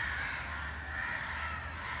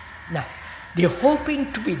 Now, the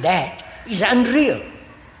hoping to be that is unreal.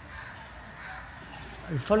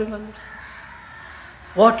 Are you following on this?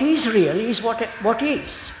 What is real is what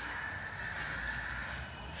is.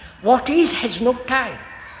 What is has no time.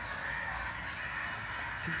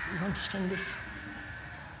 You understand this?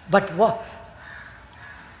 But what?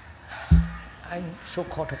 I'm so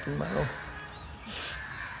caught up in my own.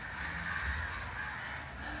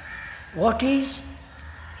 What is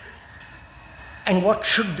and what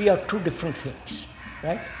should be are two different things,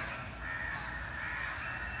 right?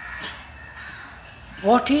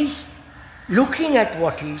 What is, looking at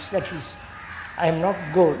what is, that is, I am not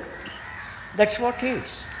good, that's what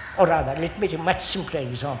is. Or rather, let me take a much simpler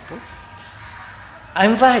example. I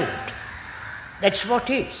am violent, that's what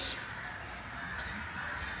is.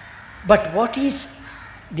 But what is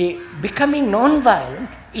the becoming non-violent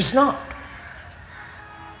is not.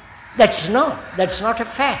 That's not a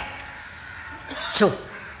fact. So,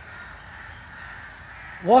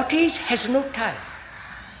 what is has no time.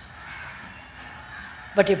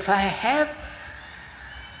 But if I have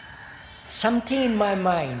something in my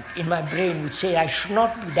mind, in my brain, which says I should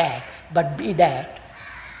not be that, but be that,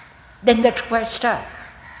 then that requires time.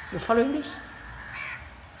 You following this?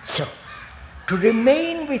 So, to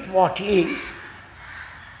remain with what is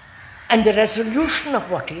and the resolution of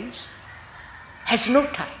what is has no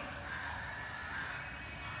time.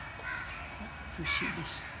 You see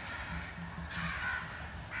this?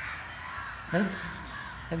 No?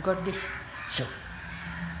 I've got this. So,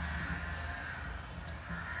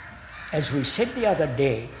 as we said the other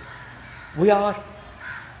day, we are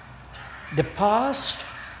the past,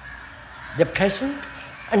 the present,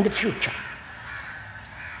 and the future.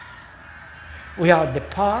 We are the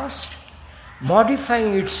past,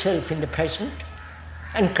 modifying itself in the present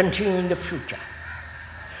and continuing in the future.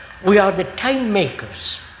 We are the time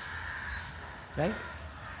makers, right?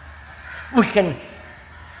 We can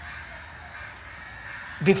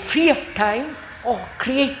be free of time or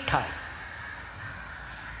create time.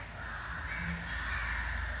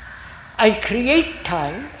 I create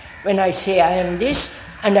time when I say I am this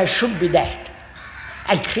and I should be that.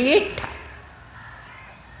 I create time.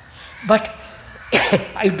 But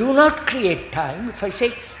I do not create time if I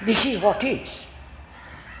say this is what is.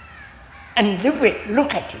 And live it,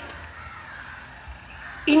 look at it.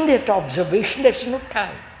 In that observation there is no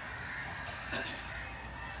time.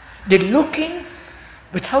 The looking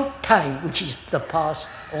without time, which is the past,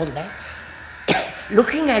 all that,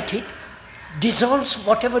 looking at it dissolves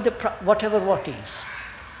whatever what is.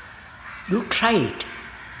 You try it,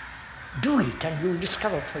 do it, and you'll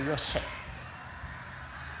discover for yourself.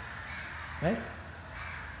 Right?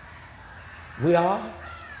 We are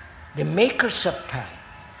the makers of time.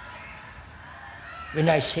 When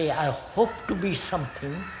I say I hope to be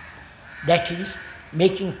something, that is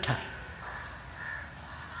making time.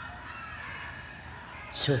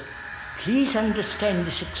 So please understand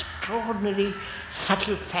this extraordinary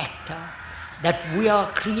subtle factor that we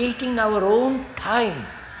are creating our own time.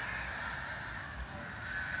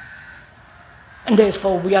 And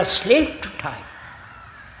therefore we are slave to time.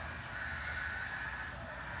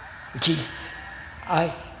 Which is,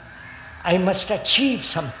 I must achieve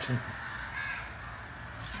something.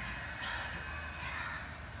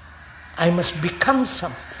 I must become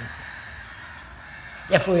something.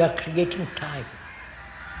 Therefore we are creating time.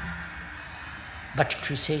 But if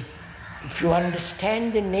you say, if you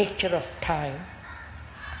understand the nature of time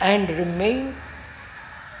and remain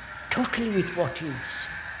totally with what is,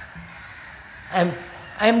 I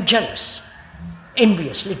am jealous,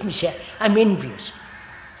 envious, let me say, I'm envious.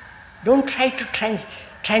 Don't try to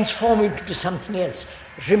transform it into something else.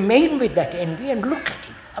 Remain with that envy and look at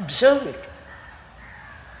it, observe it.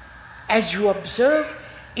 As you observe,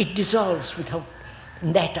 it dissolves without,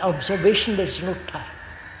 in that observation there is no time.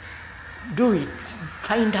 Do it,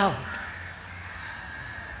 find out.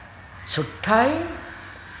 So time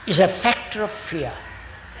is a factor of fear.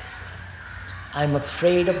 I'm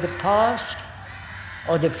afraid of the past,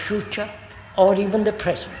 or the future, or even the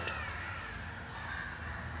present.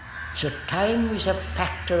 So time is a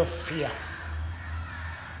factor of fear.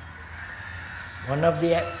 One of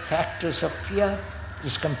the factors of fear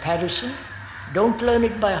is comparison. Don't learn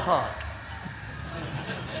it by heart.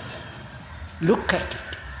 Look at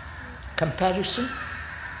it. Comparison,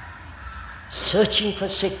 searching for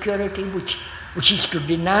security, which is to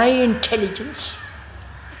deny intelligence.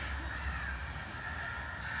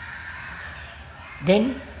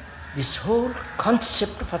 Then this whole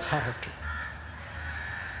concept of authority,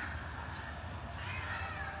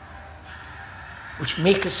 which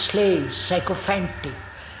make us slaves, sycophantic,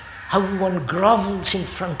 how one grovels in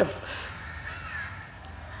front of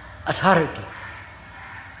authority.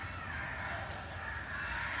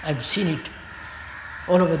 I've seen it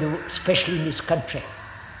all over the world, especially in this country.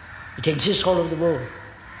 It exists all over the world.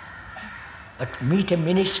 But meet a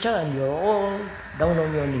minister and you're all down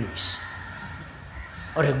on your knees.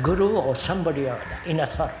 Or a guru or somebody or other in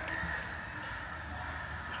authority.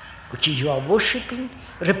 Which is you are worshipping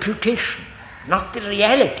reputation, not the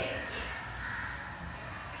reality.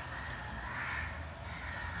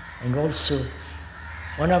 And also,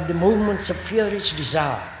 one of the movements of fear is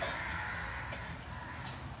desire.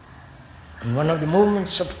 And one of the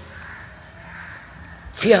movements of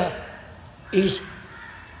fear is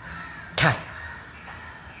time.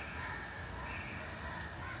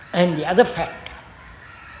 And the other factor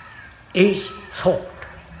is thought.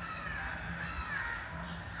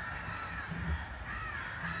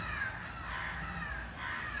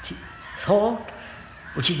 Thought,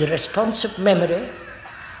 which is the response of memory.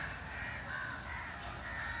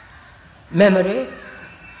 Memory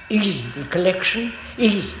is the collection,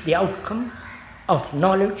 is the outcome of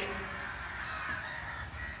knowledge.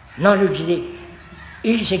 Knowledge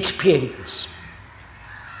is experience.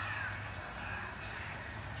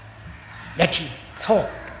 That is thought.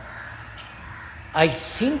 I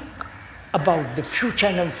think about the future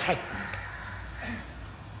and I'm frightened.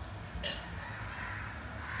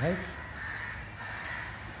 Right?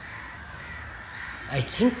 I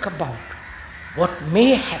think about what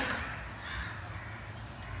may happen.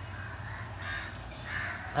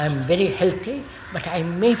 I am very healthy, but I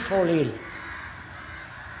may fall ill.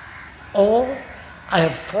 Or I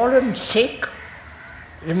have fallen sick,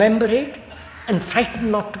 remember it, and frightened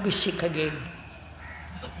not to be sick again.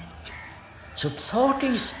 So thought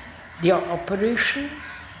is the operation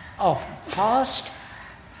of past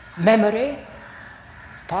memory,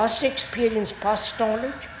 past experience, past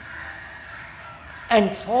knowledge,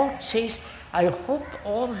 and thought says, I hope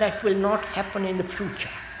all that will not happen in the future.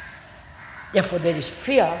 Therefore there is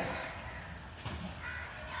fear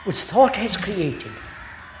which thought has created.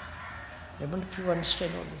 I wonder if you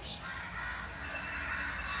understand all this.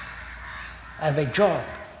 I have a job,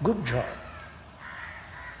 good job,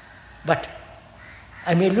 but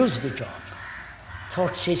I may lose the job.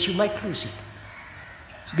 Thought says you might lose it.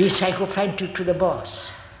 Be sycophantic to the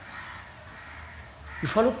boss. You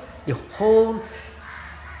follow? The whole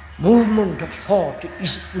movement of thought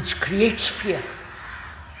is which creates fear.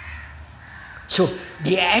 So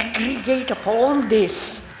the aggregate of all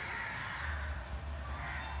this,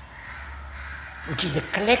 which is the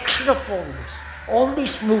collection of all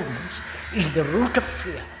these movements, is the root of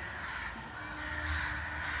fear.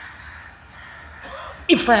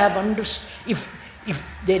 If I have understood, if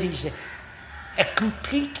there is a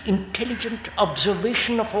complete intelligent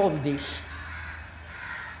observation of all this,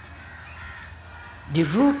 the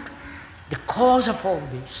root, the cause of all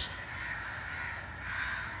this,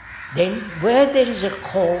 then where there is a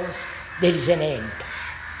cause, there is an end.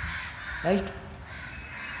 Right?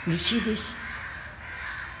 You see this?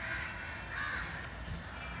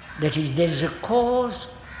 That is, there is a cause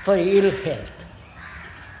for ill health.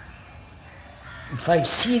 If I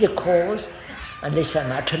see the cause, unless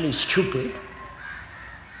I'm utterly stupid,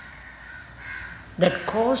 that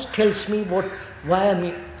cause tells me why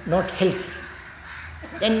I'm not healthy.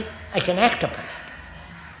 Then I can act upon it.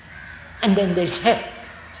 And then there's health.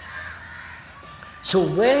 So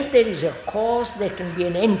where there is a cause, there can be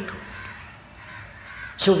an end to it.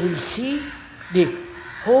 So we see the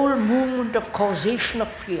whole movement of causation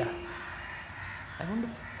of fear. I wonder,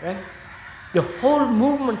 right? The whole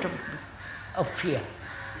movement of fear,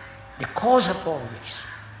 the cause of all this,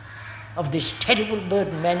 of this terrible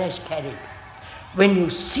burden man has carried. When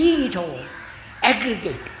you see it all,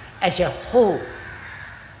 aggregate as a whole,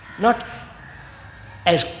 not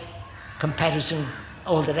as comparison,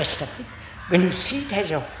 all the rest of it, when you see it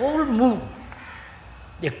as a whole movement,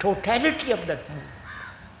 the totality of that movement,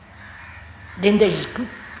 then there is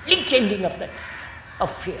complete ending of that,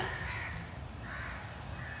 of fear.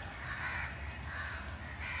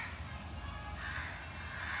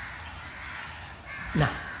 Now,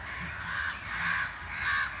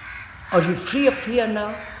 are you free of fear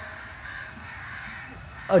now?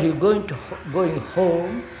 Are you going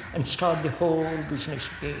home and start the whole business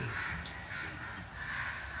again?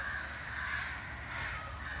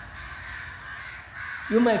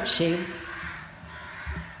 You might say,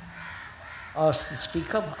 ask the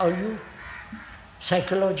speaker, are you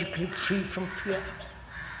psychologically free from fear?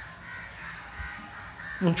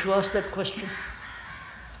 Won't you ask that question?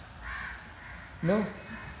 No.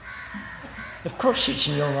 Of course it's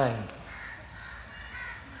in your mind.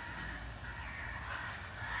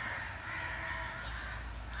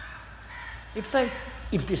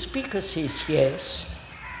 If the speaker says yes,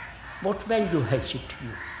 what value has it to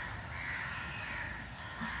you?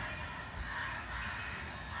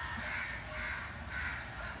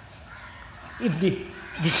 If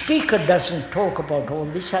the speaker doesn't talk about all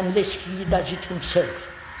this unless he does it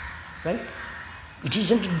himself, right? It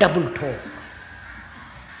isn't a double talk.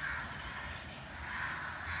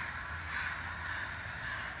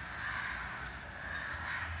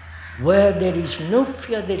 Where there is no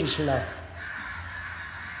fear, there is love.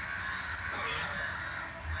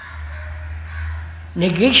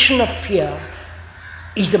 Negation of fear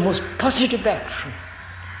is the most positive action.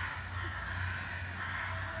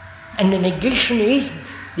 And the negation is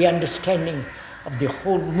the understanding of the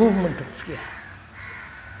whole movement of fear.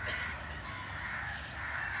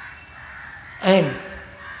 And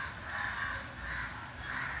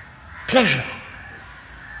pleasure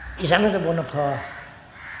is another one of our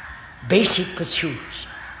basic pursuits.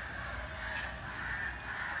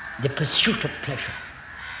 The pursuit of pleasure.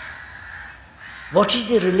 What is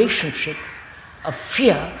the relationship of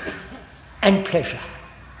fear and pleasure?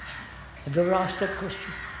 Have you ever asked that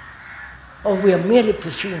question? Or we are merely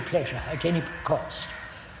pursuing pleasure at any cost?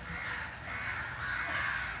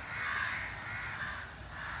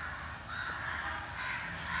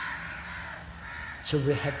 So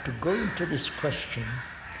we have to go into this question,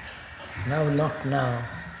 now, not now,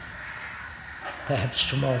 perhaps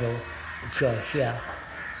tomorrow, if you are here,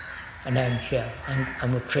 and I am here, and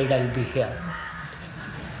I'm afraid I'll be here.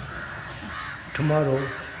 Tomorrow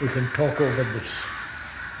we can talk over this.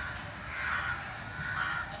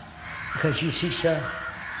 Because you see, sir,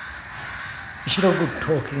 it's no good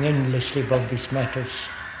talking endlessly about these matters.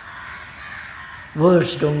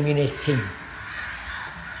 Words don't mean a thing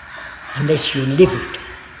unless you live it,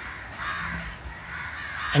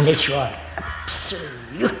 unless you are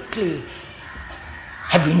absolutely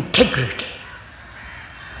have integrity.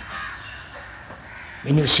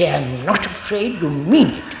 When you say, I'm not afraid, you mean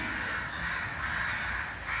it.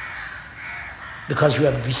 Because you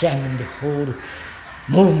have examined the whole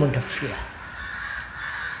movement of fear.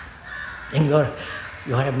 Then you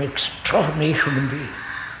are an extraordinary human being.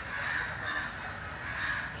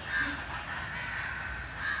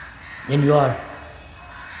 Then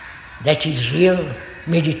that is real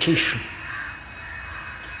meditation.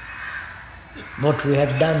 What we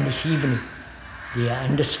have done this evening, the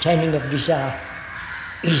understanding of desire,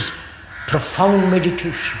 is profound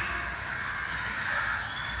meditation.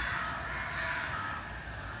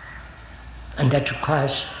 And that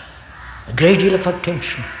requires a great deal of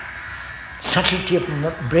attention, subtlety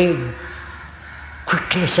of brain,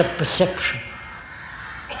 quickness of perception,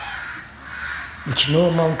 which no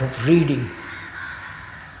amount of reading,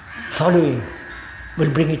 following,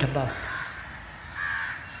 will bring it about.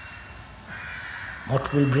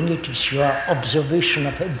 What will bring it is your observation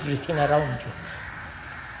of everything around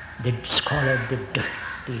you. The squalor, the dirt,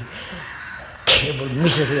 the terrible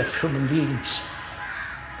misery of human beings.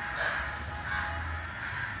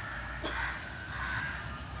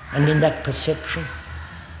 And in that perception,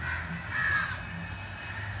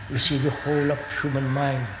 you see the whole of human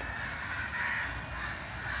mind.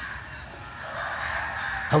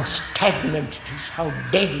 How stagnant it is, how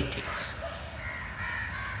dead it is.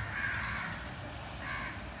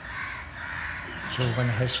 So one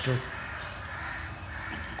has to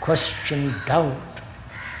question doubt,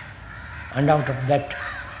 and out of that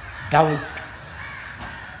doubt,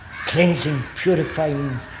 cleansing,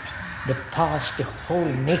 purifying the past, the whole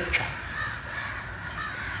nature.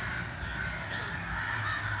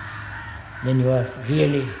 Then you are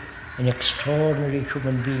really an extraordinary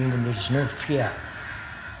human being when there is no fear.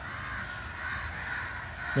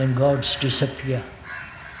 Then gods disappear.